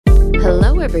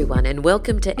Hello everyone and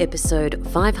welcome to episode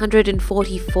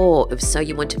 544 of So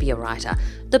You Want to Be a Writer,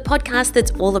 the podcast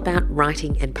that's all about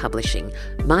writing and publishing.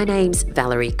 My name's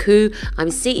Valerie Khoo. I'm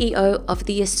CEO of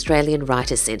the Australian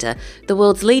Writers Centre, the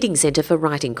world's leading centre for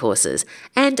writing courses,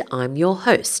 and I'm your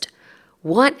host.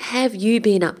 What have you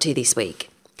been up to this week?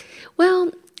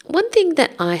 Well, one thing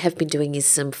that I have been doing is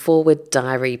some forward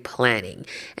diary planning.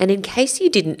 And in case you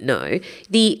didn't know,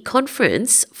 the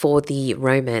conference for the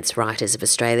Romance Writers of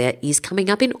Australia is coming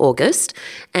up in August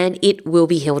and it will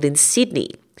be held in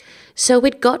Sydney. So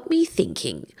it got me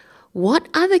thinking, what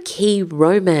are the key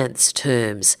romance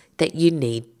terms that you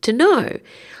need to know?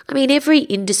 I mean, every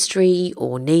industry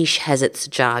or niche has its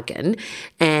jargon,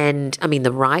 and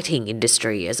the writing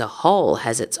industry as a whole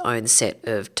has its own set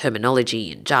of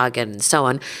terminology and jargon and so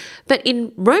on. But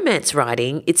in romance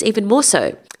writing, it's even more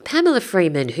so. Pamela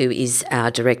Freeman, who is our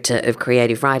Director of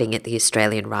Creative Writing at the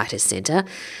Australian Writers Centre,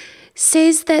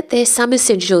 says that there's some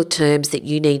essential terms that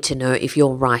you need to know if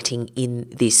you're writing in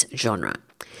this genre.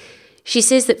 She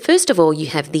says that first of all, you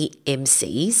have the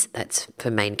MCs, that's for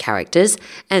main characters,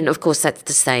 and of course that's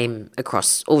the same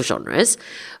across all genres.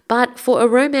 But for a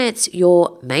romance,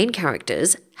 your main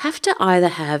characters have to either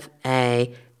have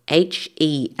a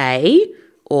HEA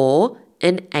or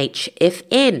an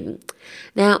HFN.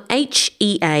 Now,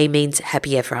 HEA means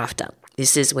happy ever after.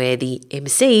 This is where the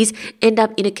MCs end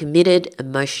up in a committed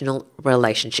emotional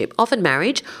relationship, often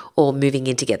marriage or moving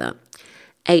in together.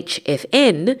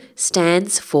 HFN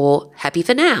stands for happy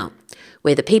for now,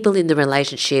 where the people in the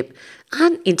relationship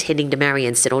aren't intending to marry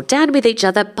and settle down with each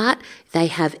other, but they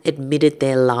have admitted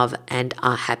their love and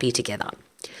are happy together.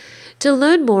 To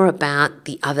learn more about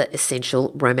the other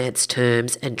essential romance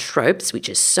terms and tropes, which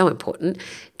is so important,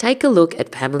 take a look at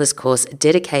Pamela's course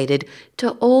dedicated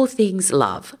to all things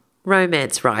love.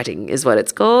 Romance writing is what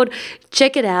it's called.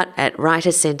 Check it out at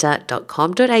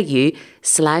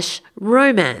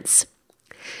writerscentre.com.au/romance.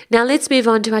 Now let's move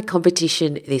on to our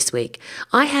competition this week.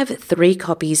 I have 3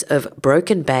 copies of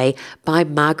Broken Bay by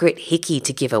Margaret Hickey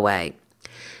to give away.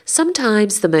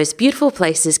 Sometimes the most beautiful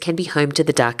places can be home to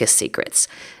the darkest secrets.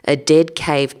 A dead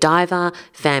cave diver,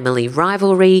 family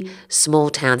rivalry,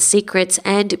 small town secrets,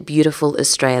 and beautiful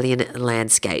Australian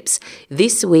landscapes.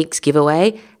 This week's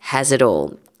giveaway has it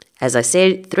all. As I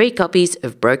said, 3 copies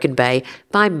of Broken Bay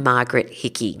by Margaret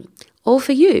Hickey. All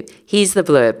for you. Here's the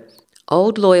blurb.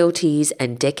 Old loyalties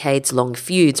and decades-long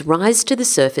feuds rise to the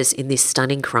surface in this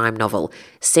stunning crime novel,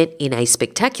 set in a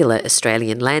spectacular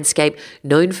Australian landscape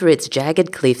known for its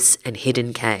jagged cliffs and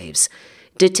hidden caves.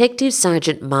 Detective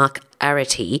Sergeant Mark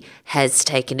Arity has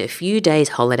taken a few days'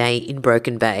 holiday in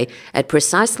Broken Bay at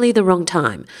precisely the wrong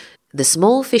time. The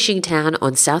small fishing town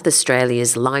on South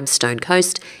Australia's limestone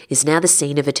coast is now the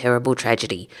scene of a terrible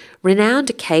tragedy.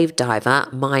 Renowned cave diver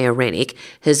Maya Rennick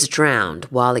has drowned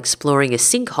while exploring a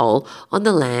sinkhole on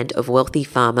the land of wealthy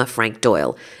farmer Frank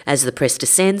Doyle. As the press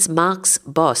descends, Mark's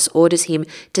boss orders him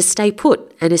to stay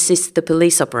put and assist the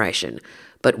police operation.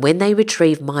 But when they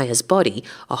retrieve Maya's body,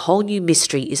 a whole new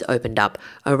mystery is opened up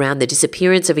around the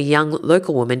disappearance of a young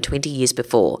local woman 20 years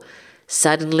before.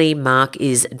 Suddenly, Mark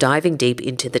is diving deep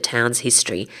into the town's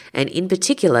history, and in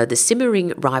particular the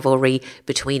simmering rivalry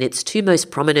between its 2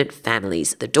 most prominent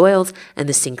families, the Doyles and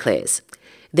the Sinclairs.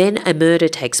 Then a murder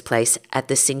takes place at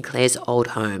the Sinclairs' old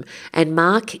home, and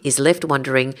Mark is left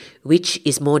wondering which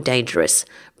is more dangerous,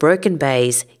 Broken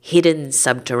Bay's hidden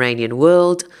subterranean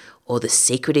world or the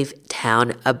secretive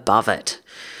town above it.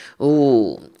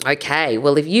 Ooh, okay.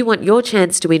 Well, if you want your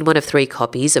chance to win one of 3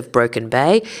 copies of Broken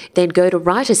Bay, then go to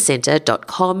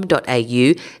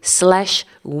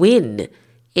writerscentre.com.au/win.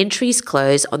 Entries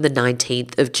close on the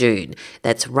 19th of June.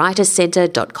 That's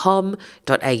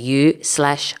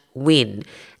writerscentre.com.au/win.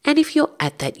 And if you're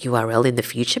at that URL in the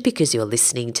future because you're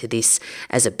listening to this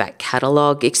as a back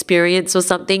catalogue experience or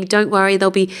something, don't worry,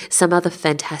 there'll be some other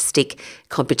fantastic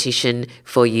competition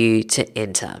for you to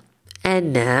enter.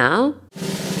 And now,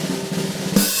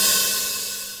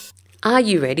 are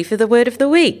you ready for the word of the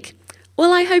week?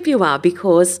 Well, I hope you are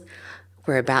because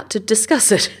we're about to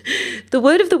discuss it. The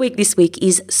word of the week this week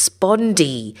is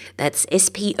spondee. That's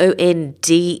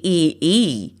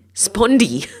SPONDEE.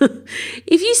 Spondee.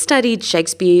 If you studied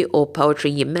Shakespeare or poetry,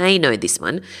 you may know this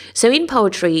one. So in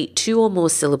poetry, 2 or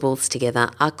more syllables together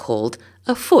are called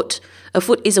a foot. A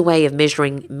foot is a way of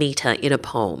measuring metre in a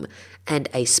poem. And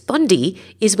a spondee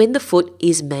is when the foot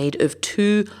is made of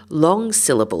 2 long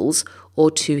syllables or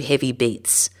 2 heavy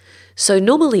beats. So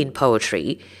normally in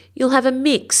poetry, you'll have a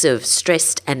mix of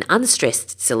stressed and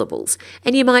unstressed syllables,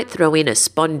 and you might throw in a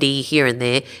spondee here and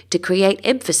there to create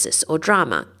emphasis or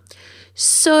drama.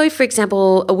 So, for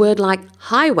example, a word like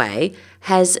highway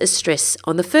has a stress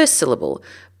on the first syllable,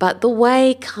 but the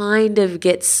way kind of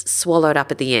gets swallowed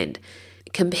up at the end.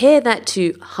 Compare that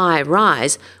to high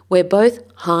rise, where both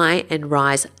high and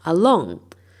rise are long.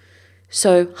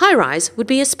 So high rise would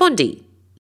be a spondee.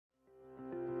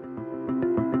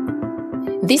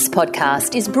 This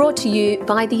podcast is brought to you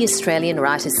by the Australian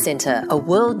Writers Centre, a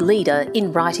world leader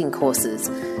in writing courses.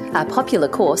 Our popular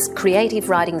course, Creative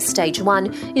Writing Stage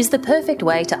 1, is the perfect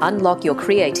way to unlock your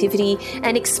creativity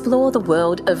and explore the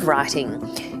world of writing.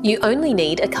 You only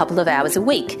need a couple of hours a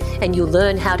week, and you'll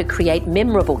learn how to create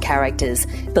memorable characters,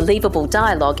 believable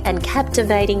dialogue, and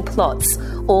captivating plots,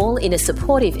 all in a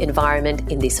supportive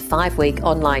environment in this 5-week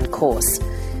online course.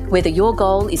 Whether your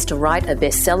goal is to write a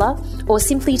bestseller or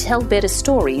simply tell better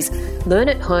stories, learn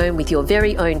at home with your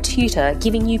very own tutor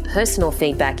giving you personal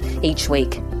feedback each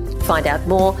week. Find out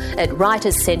more at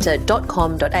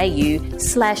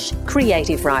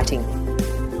writerscentre.com.au/creative writing.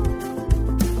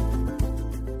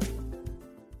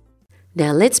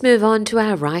 Now let's move on to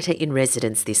our writer in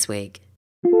residence this week.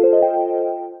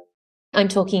 I'm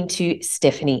talking to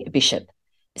Stephanie Bishop.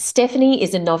 Stephanie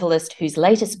is a novelist whose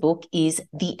latest book is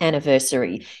The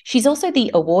Anniversary. She's also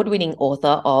the award-winning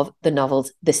author of the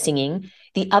novels The Singing,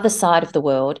 The Other Side of the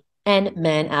World, and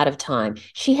Man Out of Time.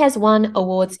 She has won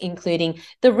awards including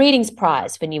the Readings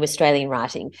Prize for New Australian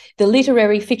Writing, the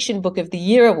Literary Fiction Book of the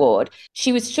Year Award.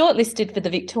 She was shortlisted for the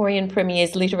Victorian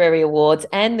Premier's Literary Awards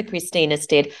and the Christina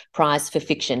Stead Prize for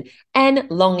Fiction, and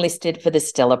longlisted for the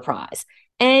Stella Prize.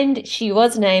 And she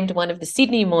was named one of the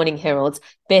Sydney Morning Herald's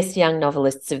Best Young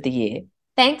Novelists of the Year.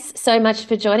 Thanks so much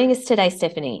for joining us today,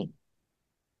 Stephanie.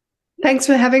 Thanks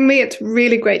for having me. It's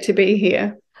really great to be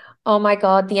here. Oh my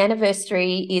God, The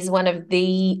Anniversary is one of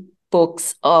the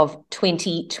books of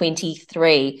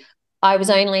 2023. I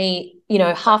was only,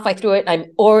 halfway through it. I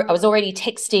was already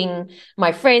texting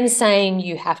my friends saying,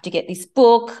 you have to get this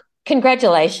book.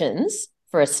 Congratulations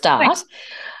for a start. Thanks.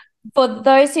 For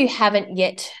those who haven't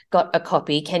yet got a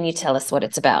copy, can you tell us what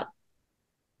it's about?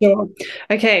 Sure.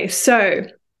 Okay, so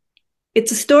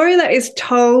it's a story that is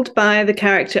told by the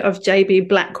character of J.B.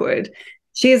 Blackwood.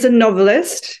 She is a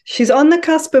novelist. She's on the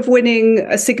cusp of winning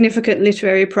a significant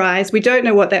literary prize. We don't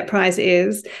know what that prize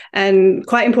is. And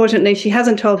quite importantly, she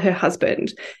hasn't told her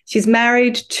husband. She's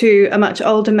married to a much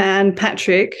older man,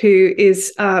 Patrick, who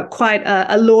is quite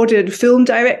a lauded film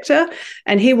director.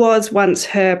 And he was once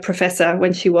her professor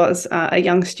when she was a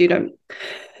young student.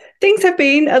 Things have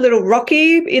been a little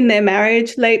rocky in their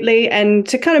marriage lately, and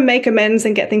to kind of make amends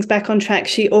and get things back on track,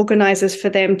 she organises for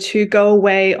them to go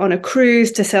away on a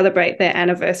cruise to celebrate their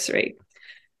anniversary.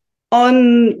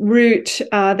 En route,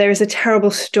 there is a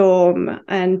terrible storm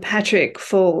and Patrick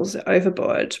falls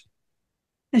overboard.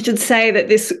 I should say that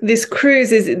this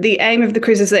cruise the aim of the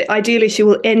cruise is that ideally she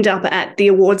will end up at the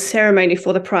awards ceremony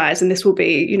for the prize, and this will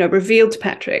be, revealed to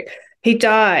Patrick. He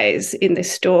dies in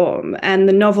this storm, and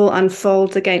the novel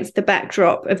unfolds against the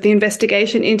backdrop of the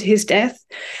investigation into his death.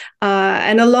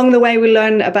 And along the way, we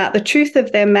learn about the truth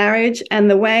of their marriage and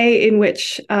the way in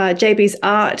which JB's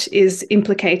art is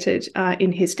implicated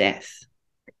in his death.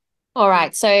 All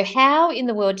right. So how in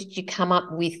the world did you come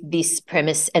up with this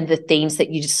premise and the themes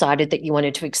that you decided that you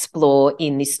wanted to explore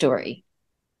in this story?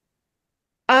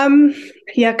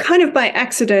 Kind of by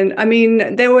accident. I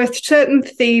mean, there were certain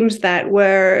themes that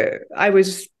I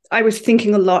was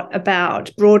thinking a lot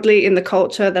about broadly in the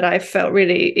culture that I felt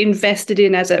really invested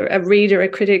in as a reader, a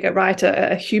critic, a writer,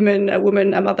 a human, a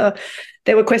woman, a mother.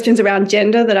 There were questions around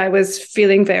gender that I was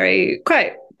feeling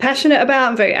quite passionate about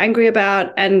and very angry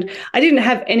about. And I didn't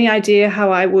have any idea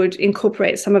how I would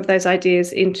incorporate some of those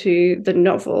ideas into the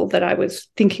novel that I was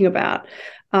thinking about.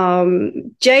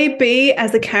 JB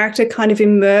as a character kind of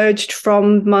emerged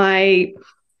from my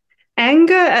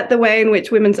anger at the way in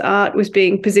which women's art was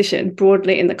being positioned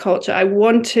broadly in the culture. I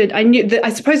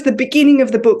suppose the beginning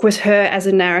of the book was her as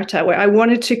a narrator, where I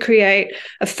wanted to create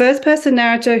a first-person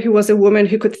narrator who was a woman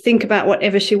who could think about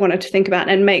whatever she wanted to think about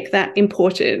and make that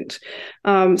important.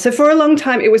 So for a long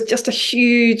time, it was just a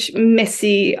huge,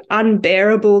 messy,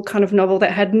 unbearable kind of novel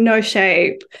that had no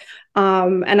shape.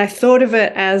 And I thought of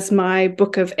it as my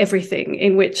book of everything,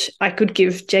 in which I could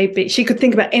give JB, she could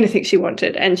think about anything she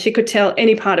wanted and she could tell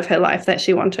any part of her life that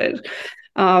she wanted.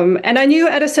 And I knew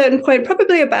at a certain point,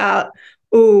 probably about,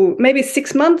 maybe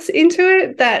 6 months into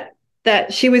it, that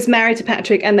she was married to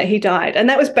Patrick and that he died. And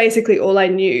that was basically all I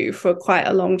knew for quite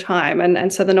a long time.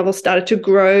 And so the novel started to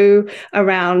grow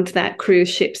around that cruise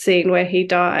ship scene where he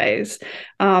dies.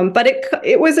 But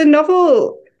it was a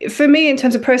novel for me, in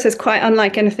terms of process, quite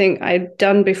unlike anything I'd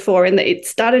done before, in that it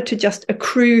started to just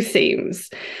accrue themes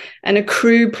and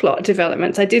accrue plot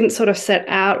developments. I didn't sort of set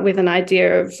out with an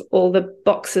idea of all the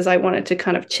boxes I wanted to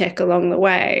kind of check along the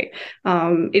way.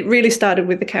 It really started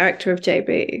with the character of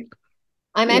JB.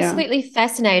 I'm absolutely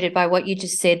fascinated by what you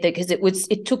just said there, because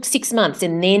it took 6 months,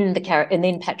 and then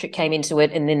Patrick came into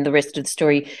it, and then the rest of the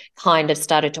story kind of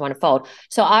started to unfold.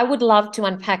 So I would love to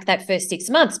unpack that first 6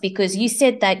 months, because you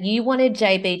said that you wanted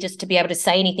JB just to be able to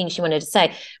say anything she wanted to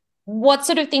say. What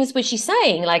sort of things was she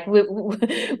saying? Like,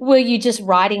 were you just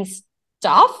writing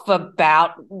stuff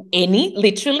about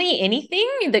literally anything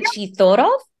that she thought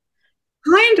of?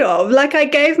 Kind of. Like, I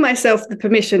gave myself the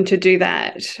permission to do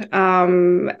that.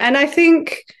 And I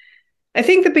think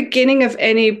the beginning of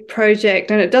any project,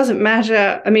 and it doesn't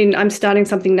matter, I mean, I'm starting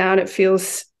something now and it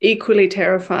feels equally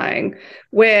terrifying,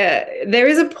 where there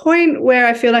is a point where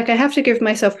I feel like I have to give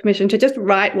myself permission to just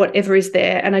write whatever is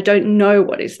there, and I don't know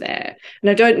what is there, and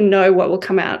I don't know what will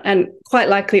come out, and quite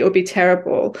likely it will be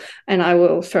terrible and I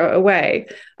will throw it away.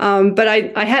 But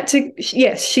I had to,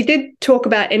 yes, she did talk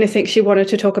about anything she wanted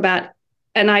to talk about,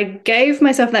 and I gave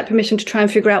myself that permission to try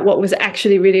and figure out what was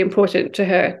actually really important to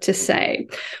her to say.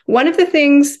 One of the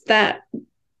things that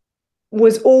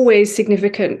was always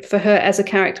significant for her as a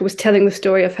character was telling the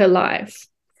story of her life.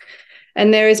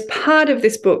 And there is part of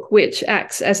this book which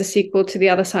acts as a sequel to The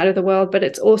Other Side of the World, but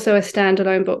it's also a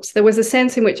standalone book. So there was a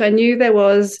sense in which I knew there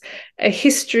was a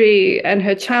history, and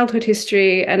her childhood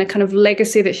history, and a kind of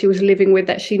legacy that she was living with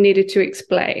that she needed to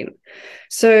explain.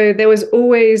 So there was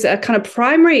always a kind of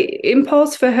primary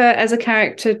impulse for her as a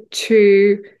character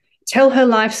to tell her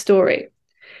life story.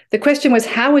 The question was,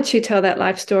 how would she tell that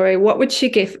life story? What would she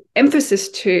give emphasis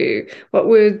to? What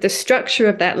would the structure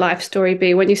of that life story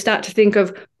be? When you start to think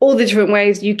of all the different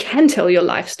ways you can tell your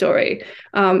life story,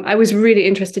 I was really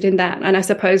interested in that. And I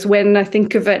suppose when I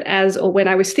think of it as, or when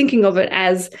I was thinking of it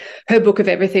as her book of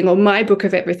everything or my book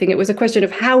of everything, it was a question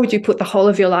of, how would you put the whole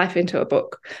of your life into a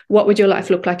book? What would your life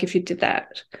look like if you did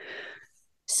that?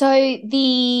 So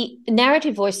the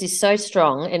narrative voice is so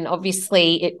strong, and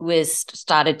obviously it was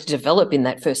started to develop in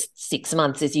that first 6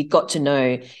 months as you got to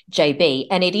know JB,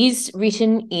 and it is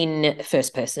written in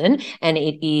first person, and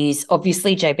it is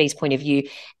obviously JB's point of view,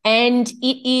 and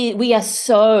we are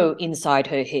so inside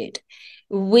her head.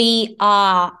 We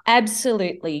are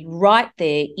absolutely right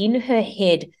there in her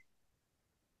head,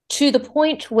 to the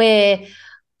point where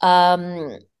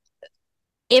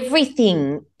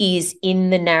everything is in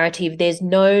the narrative. There's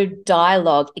no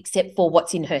dialogue except for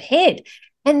what's in her head.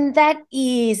 And that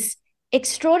is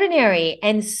extraordinary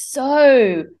and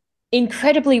so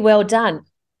incredibly well done.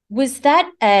 Was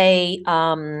that a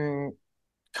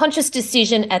conscious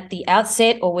decision at the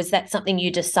outset, or was that something you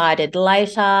decided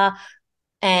later?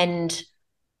 And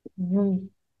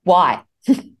why?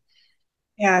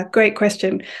 Yeah, great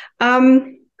question.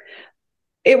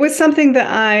 It was something that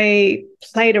I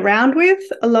played around with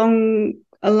along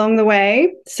the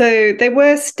way. So there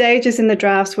were stages in the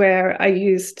drafts where I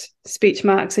used speech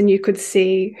marks, and you could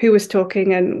see who was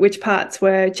talking and which parts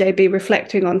were JB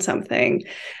reflecting on something.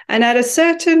 And at a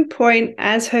certain point,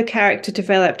 as her character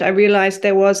developed, I realized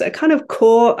there was a kind of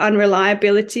core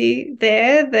unreliability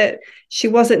there, that she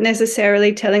wasn't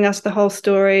necessarily telling us the whole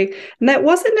story. And that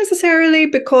wasn't necessarily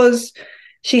because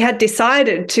she had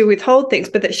decided to withhold things,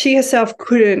 but that she herself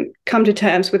couldn't come to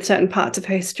terms with certain parts of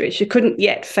her history. She couldn't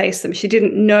yet face them. She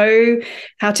didn't know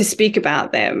how to speak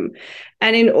about them.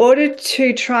 And in order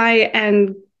to try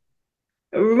and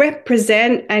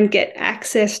represent and get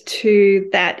access to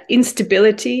that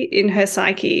instability in her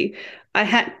psyche, I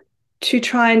had to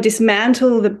try and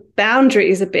dismantle the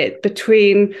boundaries a bit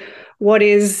between what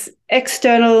is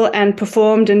external and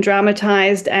performed and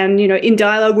dramatized and, in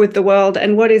dialogue with the world,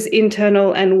 and what is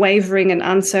internal and wavering and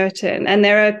uncertain. And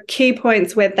there are key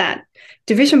points where that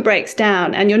division breaks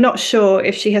down, and you're not sure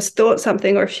if she has thought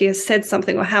something or if she has said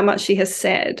something or how much she has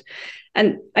said.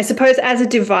 And I suppose as a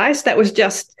device,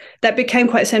 that became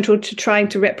quite central to trying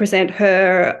to represent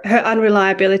her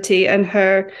unreliability and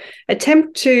her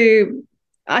attempt to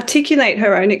articulate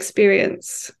her own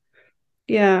experience.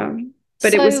 Yeah.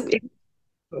 But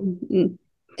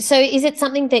So is it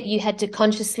something that you had to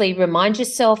consciously remind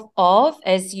yourself of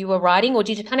as you were writing, or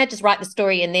did you kind of just write the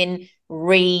story and then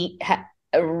revamp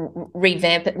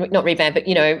it, not revamp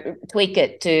it, tweak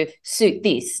it to suit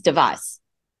this device?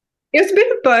 It was a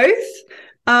bit of both.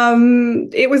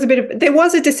 There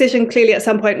was a decision clearly at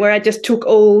some point where I just took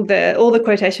all the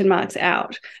quotation marks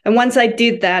out. And once I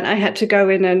did that, I had to go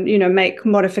in and, make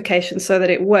modifications so that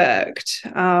it worked.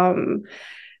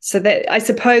 So that, I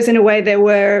suppose, in a way, there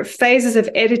were phases of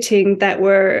editing that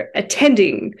were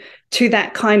attending to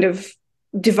that kind of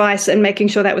device and making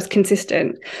sure that was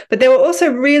consistent. But there were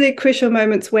also really crucial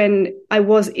moments when I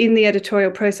was in the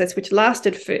editorial process, which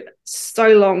lasted for so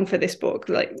long for this book,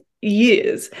 like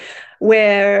years,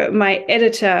 where my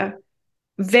editor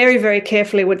very, very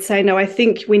carefully would say, no, I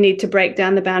think we need to break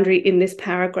down the boundary in this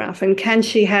paragraph. And can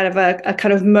she have a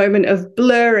kind of moment of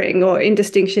blurring or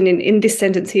indistinction in this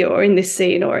sentence here, or in this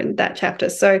scene, or in that chapter?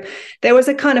 So there was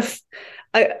a kind of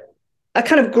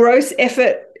gross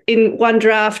effort in one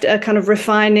draft, a kind of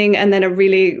refining, and then a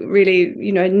really, really,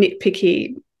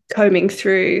 nitpicky combing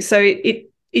through. So it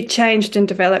changed and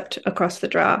developed across the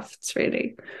drafts,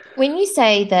 really. When you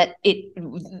say that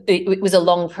it was a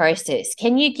long process,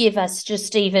 can you give us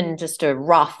just a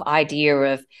rough idea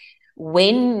of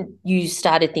when you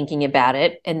started thinking about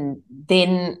it, and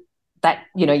then that,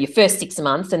 your first 6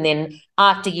 months, and then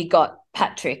after you got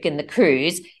Patrick and the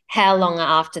cruise, how long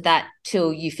after that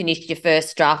till you finished your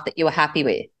first draft that you were happy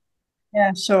with?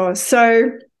 Yeah, sure.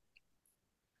 So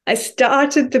I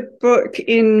started the book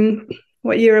in,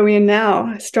 what year are we in now?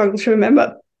 I struggle to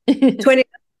remember. 2019.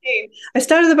 I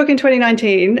started the book in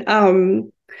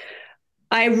 2019.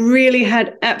 I really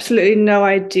had absolutely no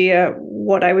idea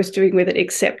what I was doing with it,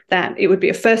 except that it would be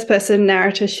a first-person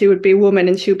narrator. She would be a woman,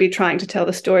 and she would be trying to tell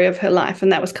the story of her life.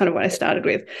 And that was kind of what I started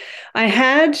with. I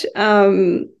had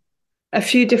a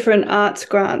few different arts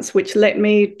grants, which let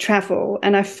me travel.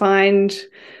 And I find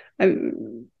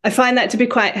that to be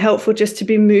quite helpful, just to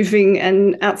be moving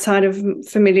and outside of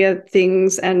familiar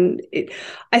things. And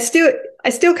I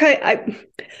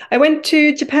went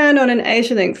to Japan on an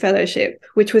AsiaLink fellowship,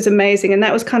 which was amazing. And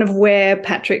that was kind of where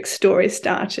Patrick's story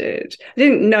started. I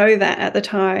didn't know that at the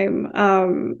time.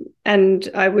 And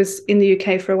I was in the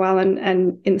UK for a while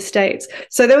and in the States.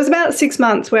 So there was about 6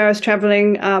 months where I was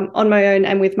traveling on my own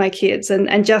and with my kids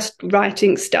and just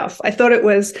writing stuff. I thought it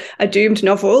was a doomed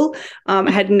novel.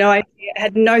 I had no idea. I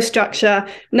had no structure.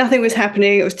 Nothing was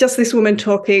happening. It was just this woman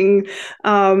talking.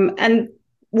 And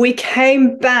we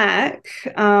came back.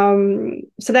 So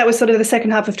that was sort of the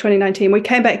second half of 2019. We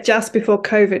came back just before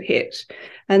COVID hit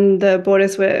and the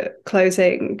borders were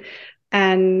closing.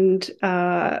 And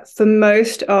for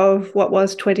most of what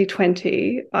was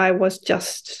 2020, I was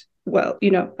just,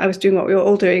 I was doing what we were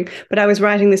all doing, but I was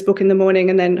writing this book in the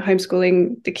morning and then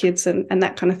homeschooling the kids and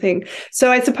that kind of thing.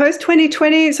 So I suppose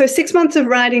 2020, so 6 months of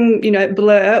writing,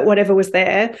 Blur, whatever was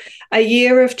there, a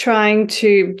year of trying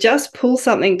to just pull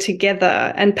something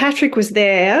together. And Patrick was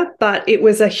there, but it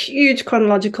was a huge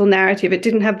chronological narrative. It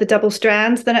didn't have the double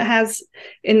strands that it has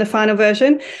in the final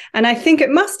version. And I think it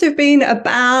must have been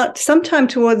about sometime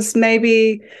towards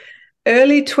maybe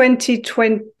early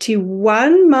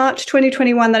 2021, March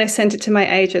 2021, that I sent it to my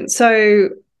agent. So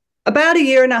about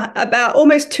about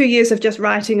almost 2 years of just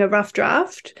writing a rough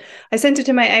draft. I sent it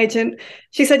to my agent.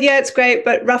 She said, yeah, it's great,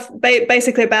 but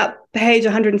basically about page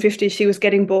 150, she was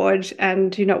getting bored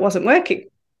and, it wasn't working.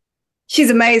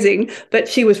 She's amazing, but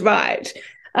she was right.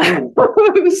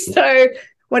 So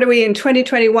what are we in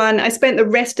 2021? I spent the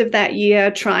rest of that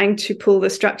year trying to pull the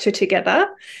structure together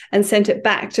and sent it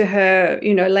back to her,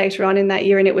 later on in that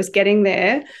year, and it was getting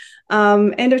there.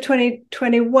 End of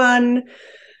 2021,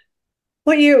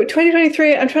 what year?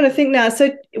 2023. I'm trying to think now.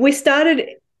 So we started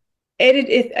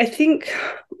edit. I think,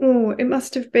 it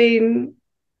must have been.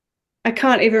 I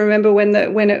can't even remember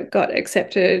when it got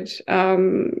accepted.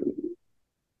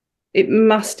 It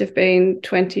must have been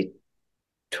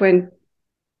 2020.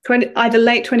 Either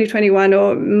late 2021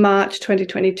 or March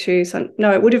 2022. So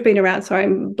no, it would have been around. Sorry,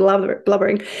 I'm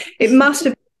blubbering. It must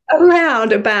have been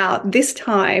around about this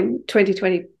time,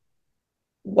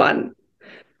 2021,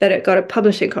 that it got a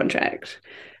publishing contract,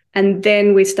 and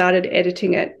then we started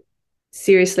editing it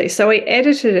seriously. So we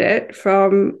edited it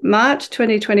from March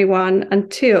 2021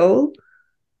 until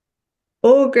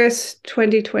August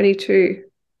 2022.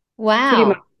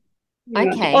 Wow.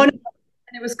 Okay.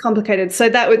 And it was complicated. So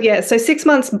that would, so 6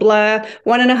 months Blur,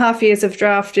 1.5 years of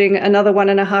drafting, another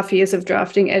 1.5 years of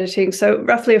drafting, editing. So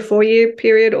roughly a 4-year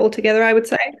period altogether, I would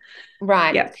say.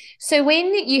 Right. Yeah. So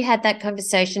when you had that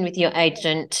conversation with your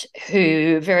agent,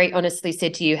 who very honestly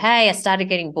said to you, hey, I started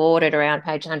getting bored at around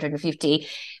page 150,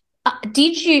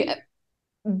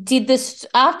 did this,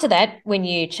 after that, when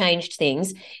you changed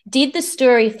things, did the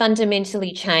story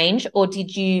fundamentally change, or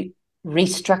did you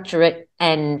restructure it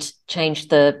and change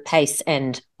the pace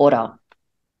and order?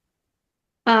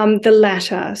 The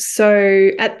latter. So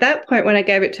at that point, when I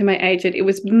gave it to my agent, it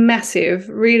was massive,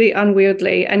 really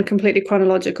unwieldy and completely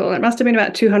chronological. It must have been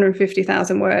about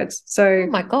 250,000 words. So, oh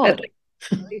my God,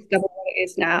 at least double what it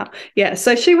is now. Yeah.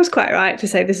 So she was quite right to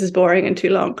say this is boring and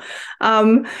too long.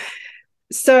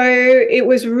 So it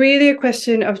was really a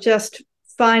question of just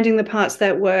finding the parts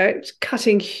that worked,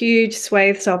 cutting huge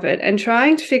swathes of it, and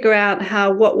trying to figure out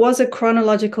how what was a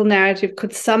chronological narrative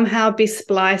could somehow be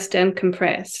spliced and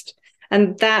compressed.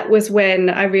 And that was when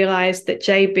I realized that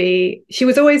JB, she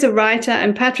was always a writer,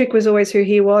 and Patrick was always who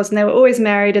he was, and they were always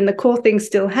married, and the core thing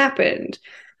still happened.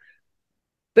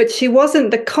 But she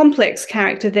wasn't the complex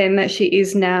character then that she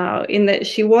is now, in that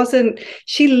she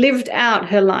lived out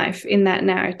her life in that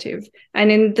narrative.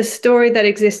 And in the story that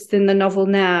exists in the novel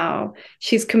now,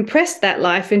 she's compressed that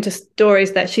life into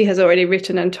stories that she has already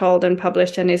written and told and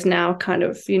published and is now kind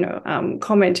of,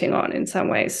 commenting on in some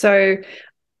ways. So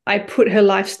I put her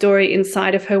life story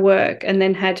inside of her work and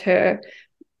then had her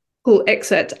pull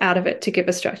excerpts out of it to give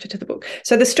a structure to the book.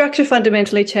 So the structure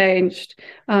fundamentally changed.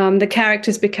 The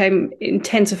characters became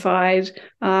intensified.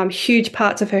 Huge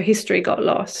parts of her history got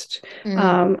lost.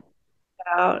 I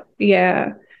know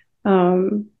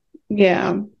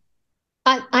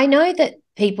that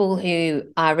people who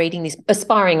are reading this,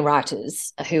 aspiring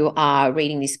writers who are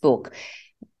reading this book,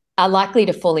 are likely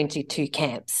to fall into two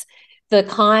camps. The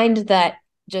kind that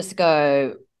just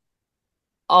go,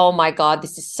 oh my God,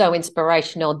 this is so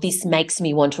inspirational, this makes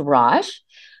me want to write.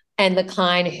 And the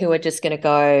kind who are just going to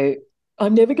go,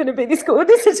 I'm never going to be this good.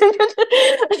 This isn't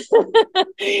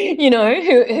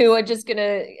who are just going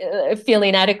to feel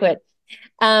inadequate.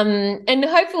 And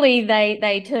hopefully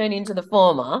they turn into the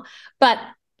former. But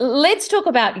let's talk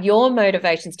about your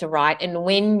motivations to write and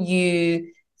when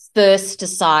you first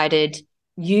decided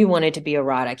you wanted to be a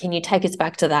writer. Can you take us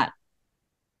back to that?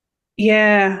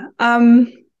 Yeah.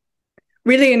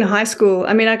 Really in high school.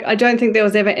 I mean, I don't think there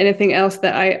was ever anything else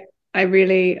that I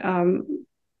really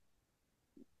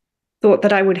thought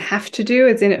that I would have to do,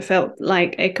 as in it felt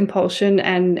like a compulsion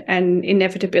and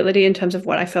inevitability in terms of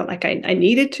what I felt like I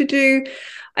needed to do.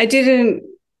 I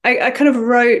kind of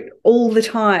wrote all the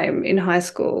time in high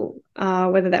school,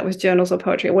 whether that was journals or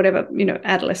poetry or whatever,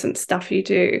 adolescent stuff you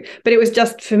do. But it was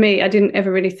just, for me, I didn't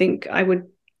ever really think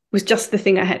was just the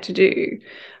thing I had to do.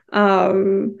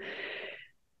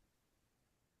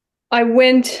 I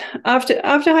went after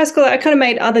high school, I kind of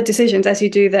made other decisions, as you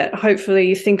do, that hopefully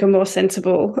you think are more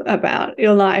sensible about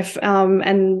your life.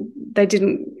 And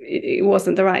it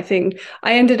wasn't the right thing.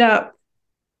 I ended up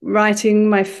writing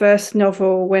my first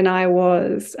novel when I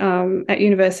was at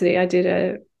university. I did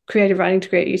a creative writing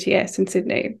degree at UTS in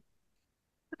Sydney.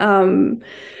 And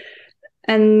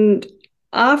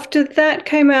after that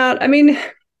came out, I mean,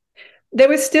 there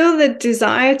was still the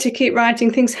desire to keep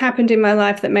writing. Things happened in my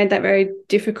life that made that very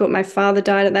difficult. My father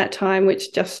died at that time,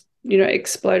 which just,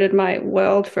 exploded my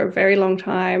world for a very long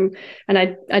time. And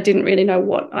I didn't really know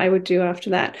what I would do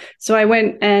after that. So I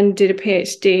went and did a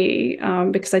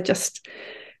PhD because I just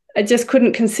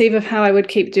couldn't conceive of how I would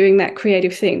keep doing that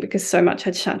creative thing because so much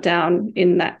had shut down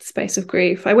in that space of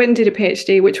grief. I went and did a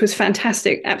PhD, which was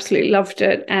fantastic, absolutely loved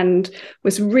it, and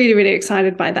was really, really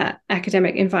excited by that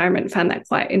academic environment, found that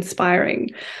quite inspiring.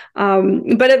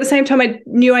 But at the same time, I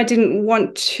knew I didn't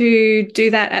want to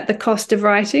do that at the cost of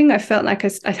writing. I felt like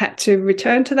I had to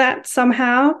return to that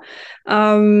somehow.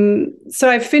 So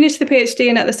I finished the PhD,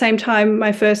 and at the same time,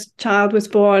 my first child was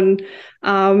born.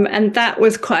 And that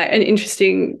was quite an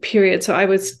interesting period. So I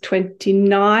was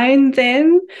 29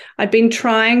 then. I'd been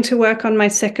trying to work on my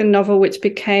second novel, which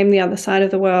became The Other Side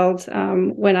of the World,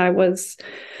 when I was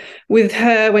with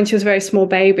her when she was a very small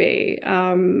baby.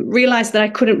 Realized that I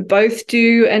couldn't both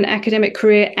do an academic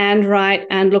career and write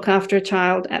and look after a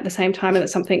child at the same time, and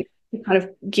that's something to kind of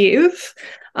give.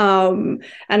 And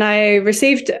I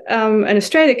received an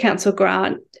Australia Council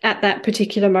grant at that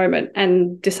particular moment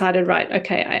and decided, right,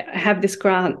 okay, I have this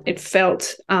grant. It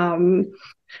felt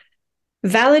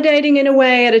validating in a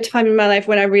way at a time in my life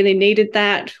when I really needed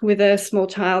that with a small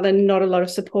child and not a lot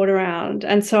of support around.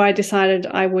 And so I decided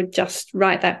I would just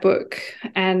write that book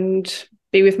and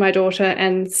be with my daughter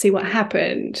and see what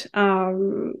happened.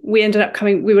 We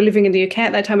were living in the UK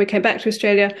at that time. We came back to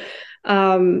Australia.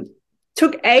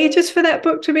 Took ages for that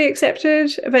book to be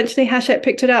accepted. Eventually, Hachette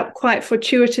picked it up quite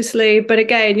fortuitously. But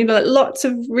again, lots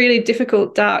of really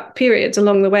difficult, dark periods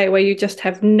along the way where you just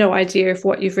have no idea if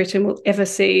what you've written will ever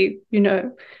see a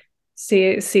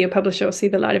publisher or see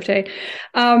the light of day.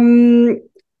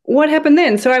 What happened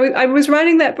then? So I was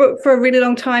writing that book for a really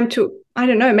long time. Took, I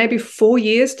don't know, maybe 4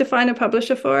 years to find a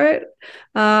publisher for it.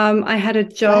 I had a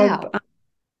job. Wow.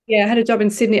 I had a job in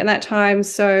Sydney at that time.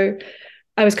 So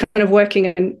I was kind of working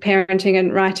and parenting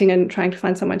and writing and trying to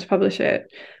find someone to publish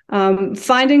it.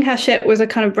 Finding Hachette was a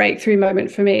kind of breakthrough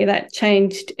moment for me that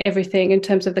changed everything in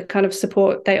terms of the kind of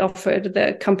support they offered,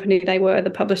 the company they were, the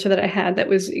publisher that I had. That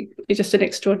was just an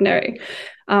extraordinary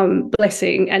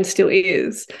blessing and still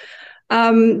is.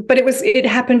 But it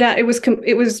happened out. It was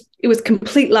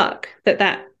complete luck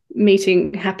that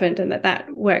meeting happened and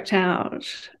that worked out.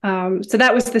 So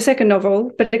that was the second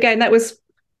novel. But again, that was,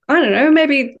 I don't know,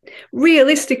 maybe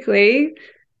realistically,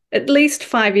 at least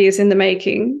 5 years in the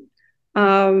making,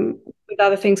 with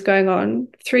other things going on,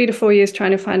 3 to 4 years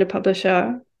trying to find a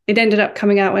publisher. It ended up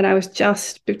coming out when I was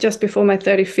just before my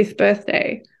 35th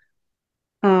birthday.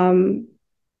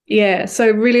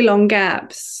 So really long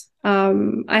gaps.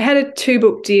 I had a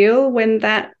 2-book deal with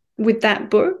that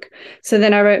book. So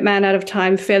then I wrote Man Out of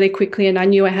Time fairly quickly, and I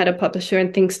knew I had a publisher,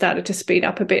 and things started to speed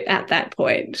up a bit at that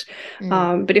point.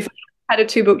 But if I had a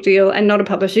 2-book deal and not a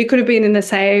publisher, you could have been in the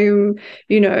same,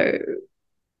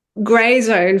 gray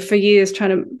zone for years trying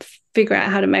to figure out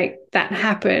how to make that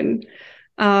happen.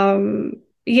 And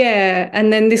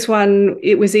then this one,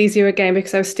 it was easier again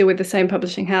because I was still with the same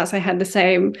publishing house. I had the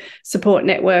same support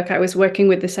network. I was working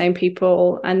with the same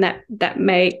people, and that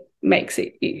makes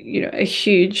it, a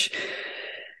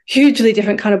hugely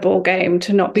different kind of ball game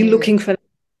to not be looking for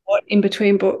support in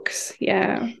between books.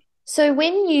 Yeah. So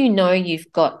when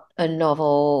you've got a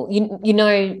novel, you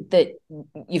know that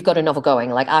you've got a novel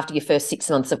going, like after your first 6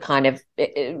 months of kind of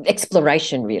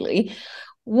exploration, really,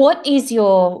 what is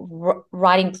your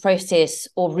writing process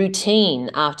or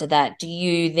routine after that? Do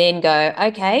you then go,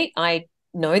 okay, I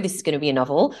know this is going to be a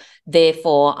novel,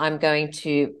 therefore I'm going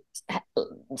to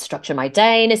structure my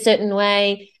day in a certain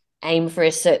way, aim for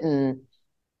a certain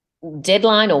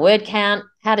deadline or word count?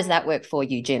 How does that work for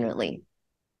you generally?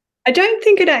 I don't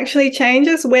think it actually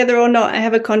changes whether or not I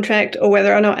have a contract or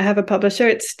whether or not I have a publisher.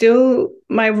 It's still,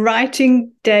 my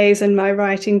writing days and my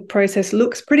writing process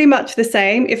looks pretty much the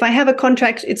same. If I have a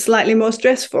contract, it's slightly more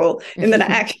stressful in that I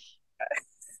actually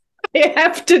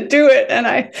have to do it, and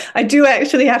I do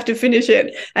actually have to finish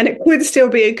it, and it could still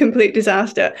be a complete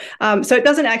disaster. So it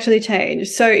doesn't actually change.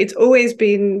 So it's always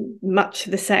been much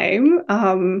the same.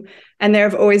 And there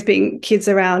have always been kids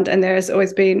around, and there's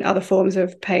always been other forms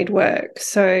of paid work.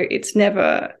 So it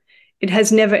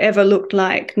has never ever looked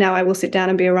like now I will sit down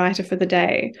and be a writer for the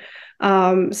day.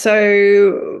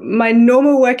 So my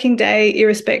normal working day,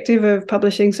 irrespective of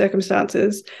publishing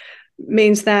circumstances,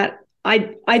 means that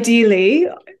ideally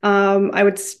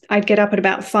I'd get up at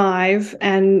about 5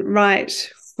 and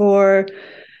write for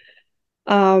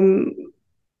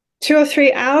 2 or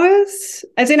 3 hours.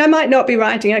 As in, I might not be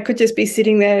writing. I could just be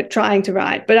sitting there trying to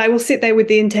write, but I will sit there with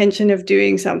the intention of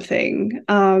doing something.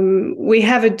 We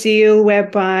have a deal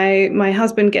whereby my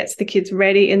husband gets the kids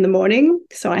ready in the morning,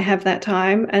 so I have that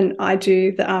time, and I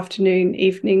do the afternoon,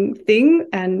 evening thing,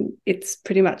 and it's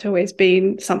pretty much always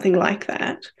been something like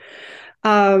that.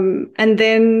 And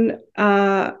then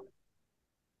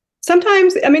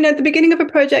sometimes, at the beginning of a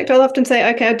project, I'll often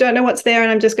say, okay, I don't know what's there,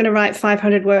 and I'm just going to write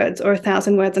 500 words or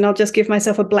 1,000 words, and I'll just give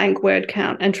myself a blank word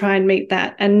count and try and meet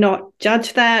that and not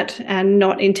judge that and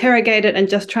not interrogate it and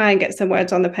just try and get some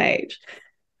words on the page.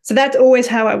 So that's always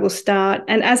how I will start.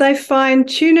 And as I fine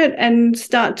tune it and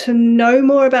start to know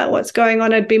more about what's going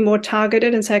on, I'd be more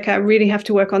targeted and say, okay, I really have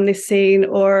to work on this scene,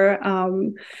 or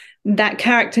that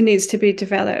character needs to be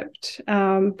developed.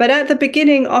 But at the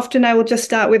beginning, often I will just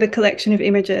start with a collection of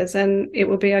images, and it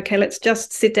will be, okay, let's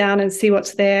just sit down and see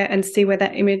what's there and see where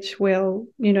that image will,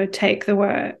 take the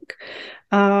work.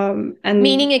 And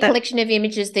meaning a collection of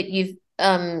images that you've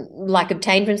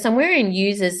obtained from somewhere and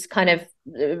use as kind of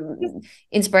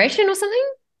inspiration or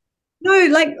something? No,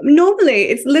 like normally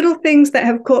it's little things that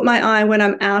have caught my eye when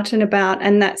I'm out and about,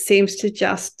 and that seems to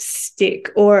just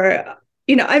stick. Or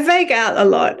I vague out a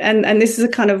lot, and this is a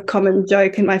kind of common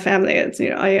joke in my family. It's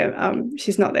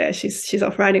she's not there; she's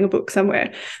off writing a book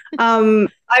somewhere.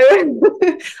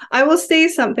 I will see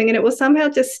something, and it will somehow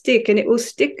just stick, and it will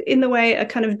stick in the way a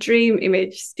kind of dream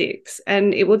image sticks,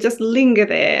 and it will just linger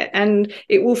there, and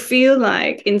it will feel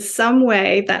like in some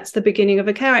way that's the beginning of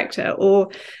a character, or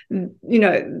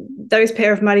those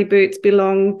pair of muddy boots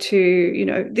belong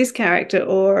to this character,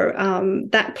 or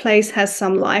that place has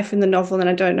some life in the novel, and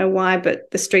I don't know why, but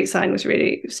the street sign was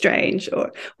really strange,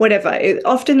 or whatever.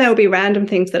 Often there will be random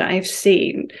things that I have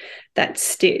seen that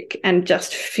stick and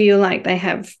just feel like they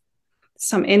have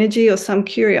some energy or some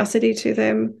curiosity to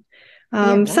them.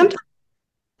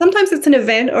 Sometimes it's an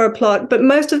event or a plot, but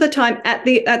most of the time at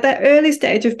that early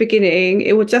stage of beginning,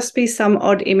 it will just be some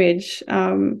odd image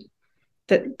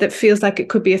that feels like it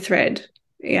could be a thread.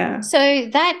 Yeah. So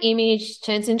that image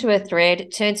turns into a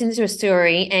thread, turns into a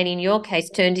story, and in your case,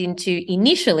 turned into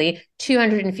initially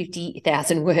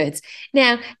 250,000 words.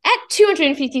 Now, at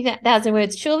 250,000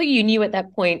 words, surely you knew at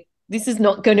that point this is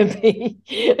not going to be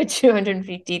a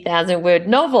 250,000 word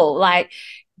novel. Like,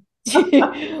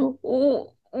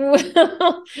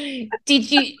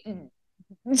 did you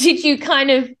did you kind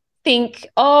of think,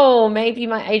 oh, maybe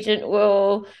my agent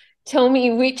will tell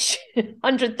me which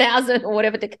 100,000 or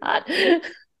whatever to cut?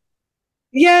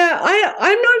 Yeah,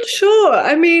 I'm not sure.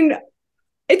 I mean,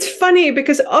 it's funny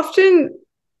because often,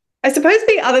 I suppose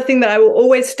the other thing that I will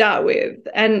always start with,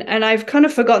 and I've kind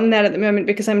of forgotten that at the moment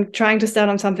because I'm trying to start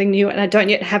on something new and I don't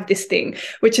yet have this thing,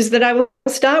 which is that I will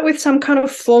start with some kind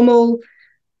of formal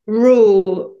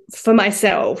rule for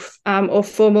myself, or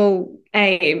formal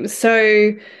aim.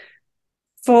 So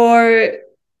for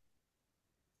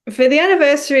the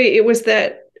anniversary, it was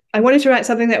that I wanted to write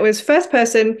something that was first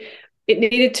person. It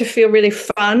needed to feel really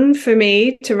fun for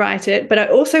me to write it, but I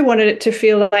also wanted it to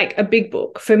feel like a big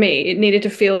book for me. It needed to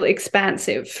feel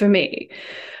expansive for me,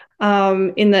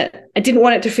 in that I didn't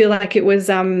want it to feel like it was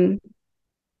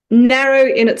narrow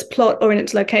in its plot or in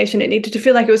its location. It needed to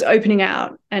feel like it was opening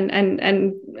out and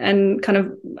kind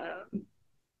of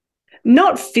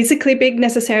not physically big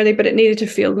necessarily, but it needed to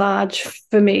feel large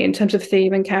for me in terms of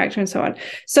theme and character and so on.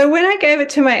 So when I gave it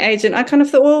to my agent, I kind of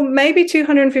thought, well, maybe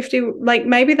 250, like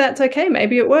maybe that's okay.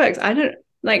 Maybe it works. I don't,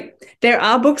 like, there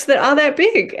are books that are that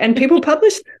big and people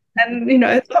publish them, and, you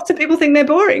know, lots of people think they're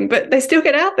boring, but they still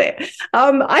get out there.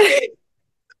 I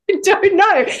don't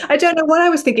know. I don't know what I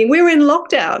was thinking. We were in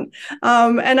lockdown,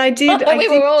 and we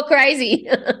were all crazy.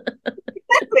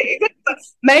 Exactly.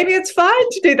 Maybe it's fine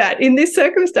to do that in this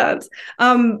circumstance.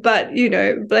 But, you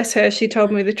know, bless her, she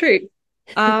told me the truth.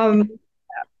 Oh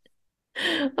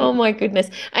my goodness.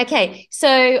 Okay,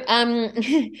 so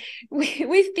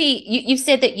with you've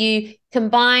said that you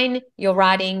combine your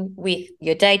writing with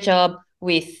your day job,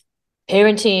 with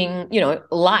parenting, you know,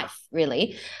 life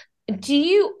really. Do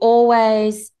you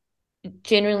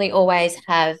generally always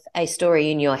have a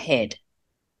story in your head?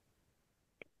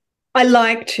 I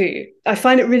like to. I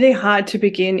find it really hard to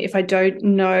begin if I don't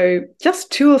know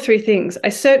just two or three things. I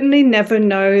certainly never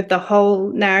know the whole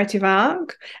narrative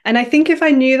arc. And I think if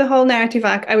I knew the whole narrative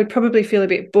arc, I would probably feel a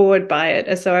bit bored by it,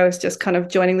 as though I was just kind of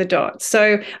joining the dots.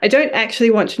 So I don't actually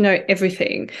want to know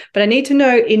everything, but I need to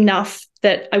know enough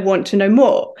that I want to know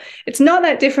more. It's not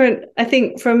that different, I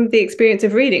think, from the experience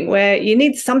of reading, where you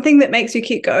need something that makes you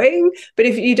keep going, but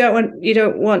if you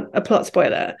don't want a plot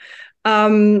spoiler.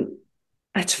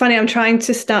 It's funny, I'm trying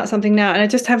to start something now and I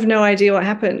just have no idea what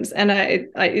happens. And I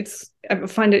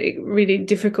find it really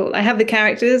difficult. I have the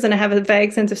characters and I have a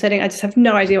vague sense of setting. I just have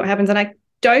no idea what happens. And I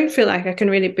don't feel like I can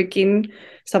really begin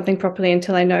something properly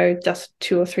until I know just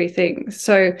two or three things.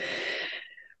 So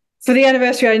for the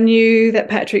anniversary, I knew that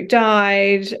Patrick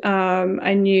died.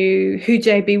 I knew who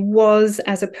JB was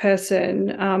as a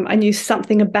person. I knew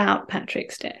something about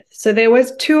Patrick's death. So there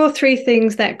was two or three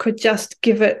things that could just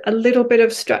give it a little bit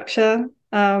of structure.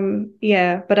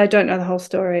 But I don't know the whole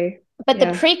story. But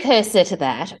the precursor to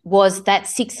that was that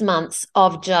 6 months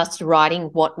of just writing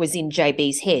what was in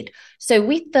JB's head. So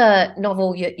with the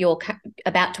novel you're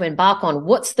about to embark on,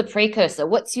 what's the precursor?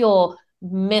 What's your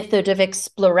method of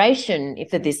exploration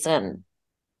for this?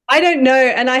 I don't know,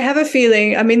 and I have a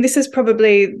feeling. I mean, this is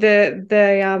probably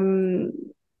the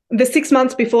 6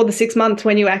 months before the 6 months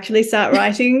when you actually start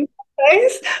writing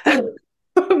phase.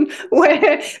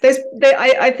 Where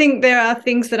I think there are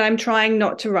things that I'm trying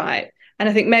not to write, and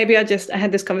I think maybe I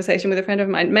had this conversation with a friend of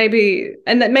mine. Maybe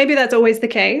that's always the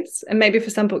case, and maybe for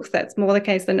some books that's more the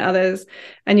case than others,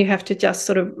 and you have to just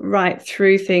sort of write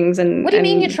through things. And what do you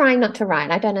mean you're trying not to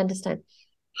write? I don't understand.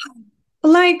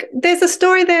 Like, there's a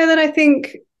story there that I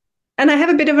think, and I have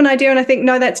a bit of an idea, and I think,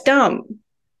 no, that's dumb.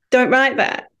 Don't write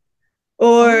that,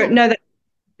 or no, that's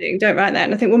don't write that.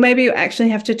 And I think, well, maybe you actually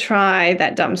have to try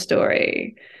that dumb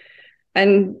story,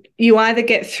 and you either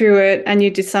get through it and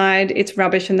you decide it's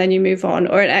rubbish and then you move on,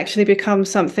 or it actually becomes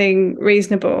something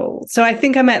reasonable. So I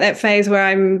think I'm at that phase where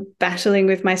I'm battling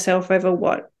with myself over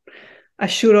what I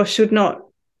should or should not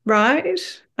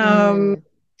write. What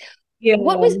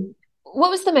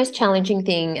was the most challenging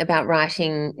thing about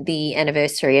writing the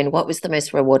anniversary, and what was the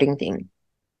most rewarding thing?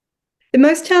 The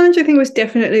most challenging thing was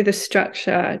definitely the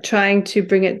structure, trying to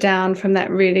bring it down from that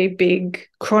really big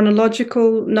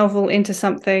chronological novel into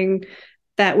something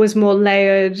that was more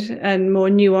layered and more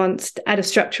nuanced at a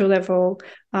structural level.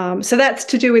 So that's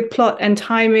to do with plot and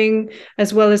timing,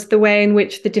 as well as the way in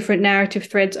which the different narrative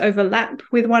threads overlap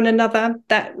with one another.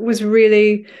 That was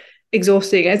really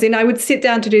exhausting. As in, I would sit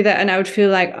down to do that and I would feel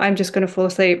like I'm just going to fall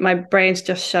asleep. My brain's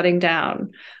just shutting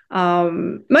down.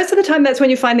 Most of the time that's when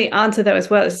you find the answer though as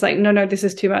well. It's like, no, this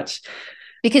is too much.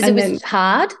 Because it was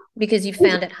hard? Because you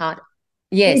found it hard?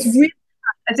 Yes. It was really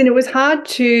hard. As in, it was hard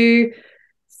to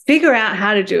figure out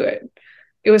how to do it.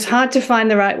 It was hard to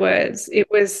find the right words. It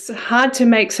was hard to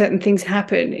make certain things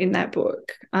happen in that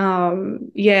book.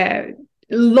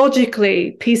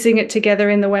 logically piecing it together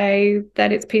in the way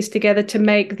that it's pieced together to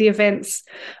make the events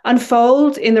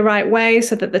unfold in the right way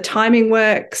so that the timing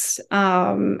works,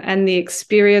 and the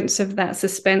experience of that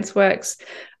suspense works.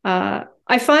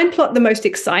 I find plot the most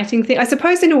exciting thing. I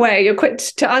suppose in a way,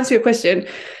 to answer your question,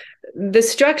 the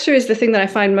structure is the thing that I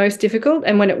find most difficult,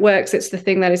 and when it works, it's the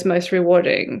thing that is most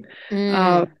rewarding.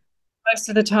 Most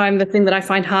of the time, the thing that I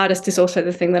find hardest is also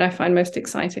the thing that I find most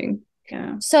exciting.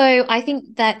 Yeah. So I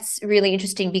think that's really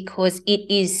interesting because it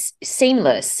is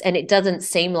seamless and it doesn't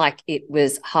seem like it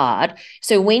was hard.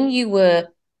 So when you were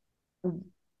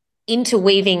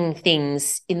interweaving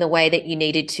things in the way that you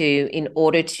needed to in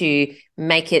order to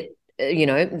make it,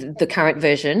 the current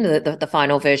version, the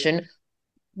final version,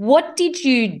 what did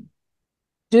you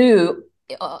do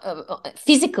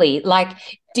physically? Like,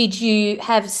 did you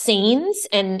have scenes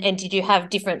and did you have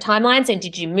different timelines and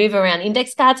did you move around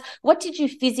index cards? What did you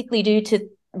physically do to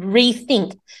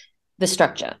rethink the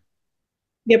structure?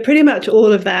 Yeah, pretty much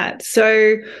all of that.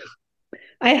 So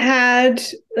I had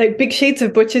like big sheets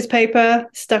of butcher's paper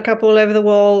stuck up all over the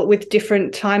wall with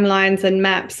different timelines and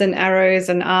maps and arrows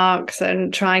and arcs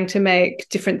and trying to make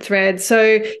different threads.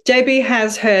 So JB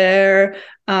has her,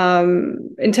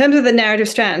 in terms of the narrative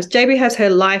strands, JB has her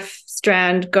life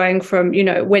strand going from,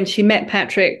 when she met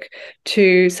Patrick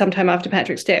to sometime after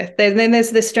Patrick's death. Then there's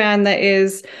the strand that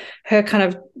is her kind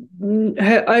of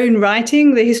her own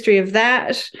writing, the history of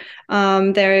that.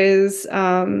 There is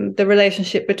the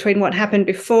relationship between what happened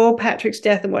before Patrick's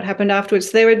death and what happened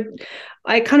afterwards.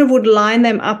 I kind of would line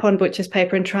them up on butcher's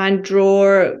paper and try and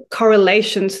draw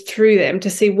correlations through them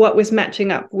to see what was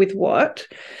matching up with what.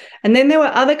 And then there were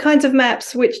other kinds of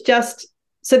maps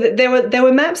so that there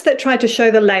were maps that tried to show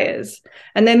the layers.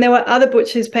 And then there were other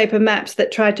butcher's paper maps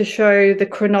that tried to show the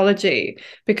chronology,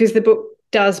 because the book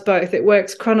does both. It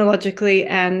works chronologically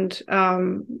and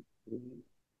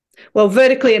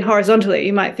vertically and horizontally,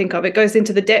 you might think of. It goes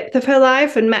into the depth of her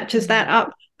life and matches that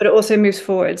up, but it also moves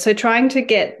forward. So trying to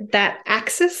get that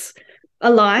axis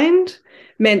aligned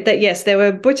meant that, yes, there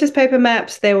were butcher's paper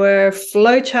maps, there were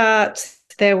flow charts,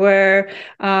 there were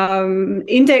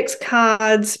index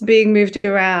cards being moved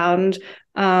around.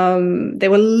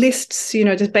 There were lists,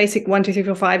 just basic 1, 2, 3,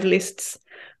 4, 5 lists.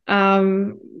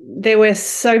 There were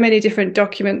so many different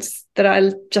documents that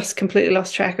I just completely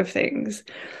lost track of things.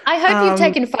 I hope you've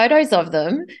taken photos of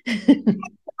them. I do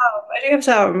have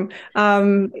some.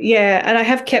 Yeah, and I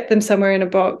have kept them somewhere in a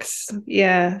box.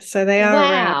 Yeah, so they are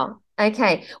around.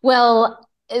 Okay. Well,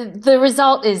 the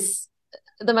result is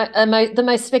the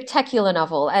most spectacular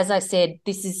novel. As I said,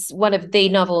 this is one of the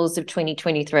novels of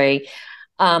 2023.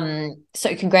 So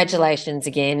congratulations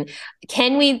again.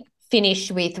 Can we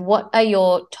finish with what are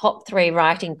your top 3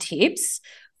 writing tips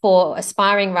for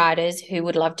aspiring writers who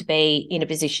would love to be in a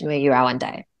position where you are one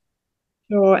day?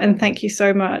 Sure, and thank you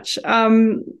so much.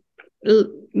 I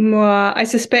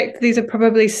suspect these are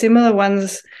probably similar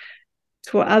ones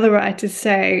to what other writers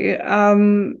say.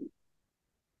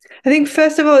 I think,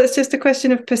 first of all, it's just a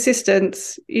question of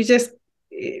persistence. It's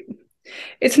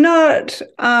not,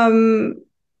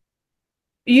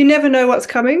 you never know what's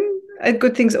coming,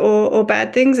 good things or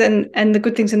bad things, and the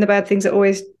good things and the bad things are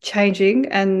always changing,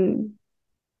 and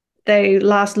they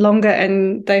last longer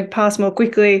and they pass more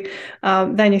quickly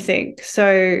than you think.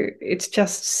 So it's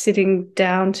just sitting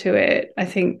down to it, I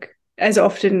think, as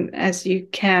often as you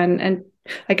can. And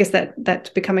I guess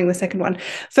that's becoming the second one.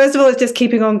 First of all, it's just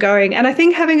keeping on going. And I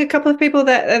think having a couple of people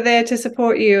that are there to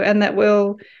support you and that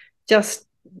will just,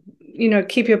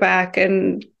 keep your back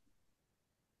and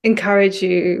encourage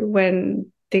you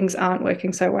when things aren't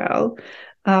working so well.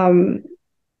 And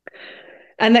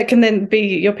that can then be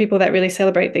your people that really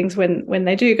celebrate things when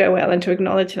they do go well, and to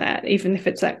acknowledge that, even if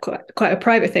it's that quite a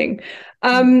private thing.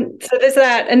 So there's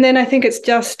that. And then I think it's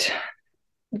just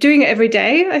doing it every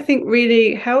day, I think,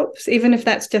 really helps, even if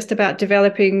that's just about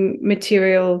developing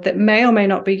material that may or may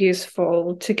not be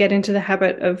useful, to get into the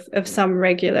habit of some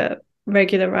regular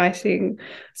writing.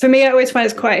 For me, I always find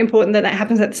it's quite important that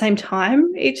happens at the same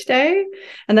time each day,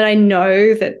 and that I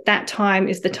know that time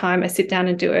is the time I sit down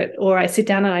and do it, or I sit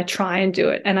down and I try and do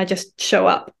it, and I just show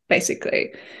up,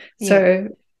 basically. Yeah. So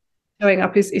showing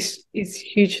up is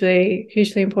hugely,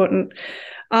 hugely important.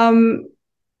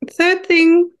 Third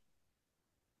thing,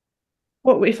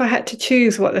 what if I had to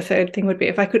choose what the third thing would be,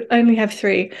 if I could only have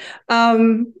 3?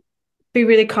 Be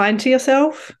really kind to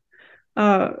yourself.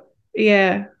 As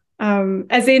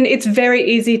in, it's very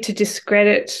easy to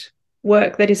discredit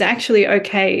work that is actually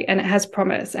okay and it has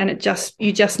promise, and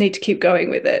you just need to keep going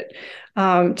with it.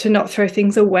 To not throw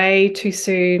things away too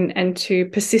soon, and to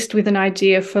persist with an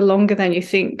idea for longer than you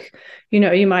think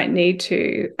you might need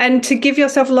to, and to give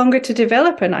yourself longer to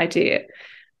develop an idea.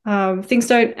 Things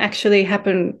don't actually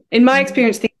happen. In my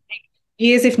experience, things take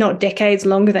years, if not decades,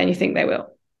 longer than you think they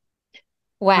will.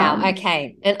 Wow.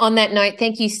 Okay. And on that note,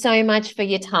 thank you so much for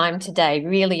your time today.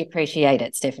 Really appreciate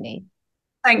it, Stephanie.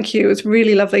 Thank you. It was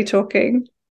really lovely talking.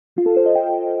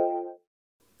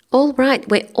 All right,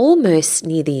 we're almost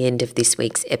near the end of this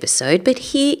week's episode, but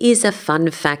here is a fun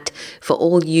fact for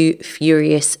all you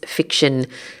furious fiction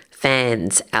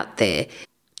fans out there.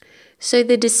 So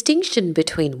the distinction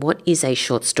between what is a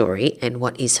short story and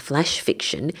what is flash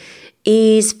fiction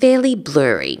is fairly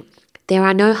blurry. There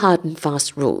are no hard and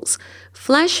fast rules.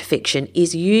 Flash fiction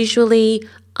is usually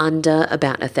under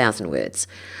about 1,000 words,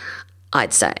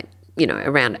 I'd say.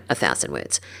 Around 1,000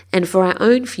 words. And for our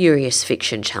own Furious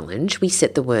Fiction Challenge, we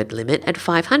set the word limit at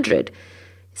 500.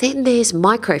 Then there's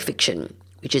microfiction,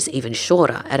 which is even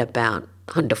shorter at about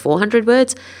under 400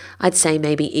 words. I'd say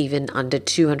maybe even under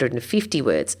 250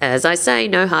 words. As I say,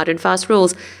 no hard and fast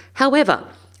rules. However,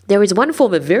 there is one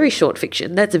form of very short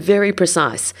fiction that's very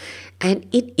precise, and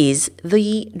it is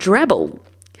the drabble.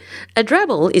 A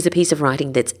drabble is a piece of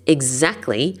writing that's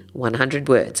exactly 100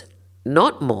 words,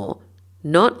 not more,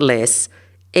 not less,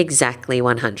 exactly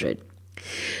 100.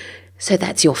 So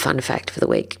that's your fun fact for the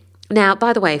week. Now,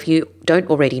 by the way, if you don't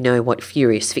already know what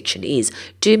Furious Fiction is,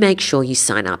 do make sure you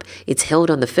sign up. It's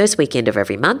held on the first weekend of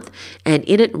every month, and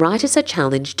in it, writers are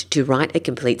challenged to write a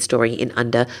complete story in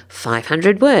under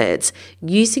 500 words,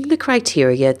 using the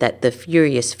criteria that the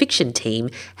Furious Fiction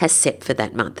team has set for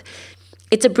that month.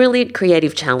 It's a brilliant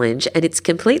creative challenge, and it's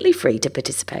completely free to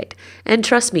participate. And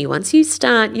trust me, once you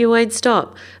start, you won't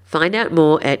stop. Find out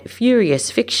more at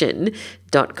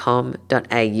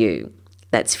furiousfiction.com.au.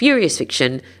 That's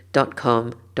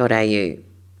furiousfiction.com.au.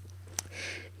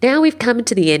 Now we've come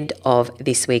to the end of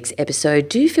this week's episode.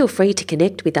 Do feel free to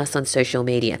connect with us on social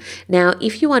media. Now,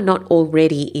 if you are not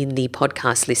already in the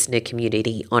podcast listener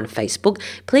community on Facebook,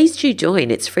 please do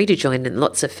join. It's free to join, and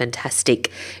lots of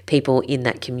fantastic people in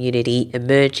that community,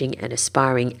 emerging and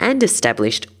aspiring and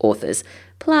established authors.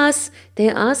 Plus,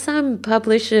 there are some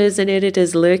publishers and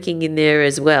editors lurking in there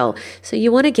as well. So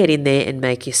you want to get in there and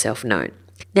make yourself known.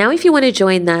 Now, if you want to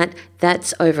join that,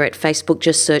 that's over at Facebook.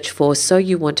 Just search for So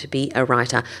You Want to Be a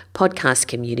Writer podcast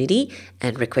community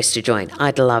and request to join.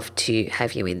 I'd love to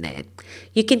have you in there.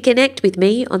 You can connect with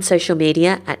me on social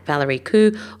media at Valerie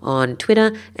Khoo on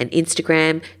Twitter and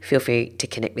Instagram. Feel free to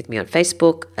connect with me on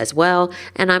Facebook as well.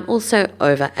 And I'm also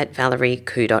over at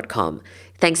valeriekhoo.com.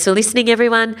 Thanks for listening,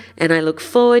 everyone, and I look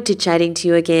forward to chatting to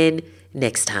you again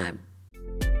next time.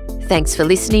 Thanks for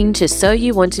listening to So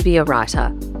You Want to Be a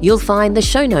Writer. You'll find the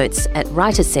show notes at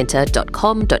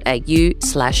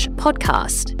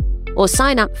writercentre.com.au/podcast, or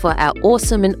sign up for our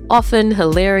awesome and often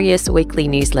hilarious weekly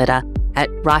newsletter at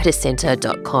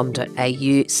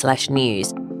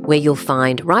writercentre.com.au/news, where you'll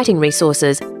find writing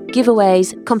resources,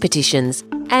 giveaways, competitions,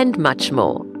 and much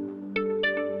more.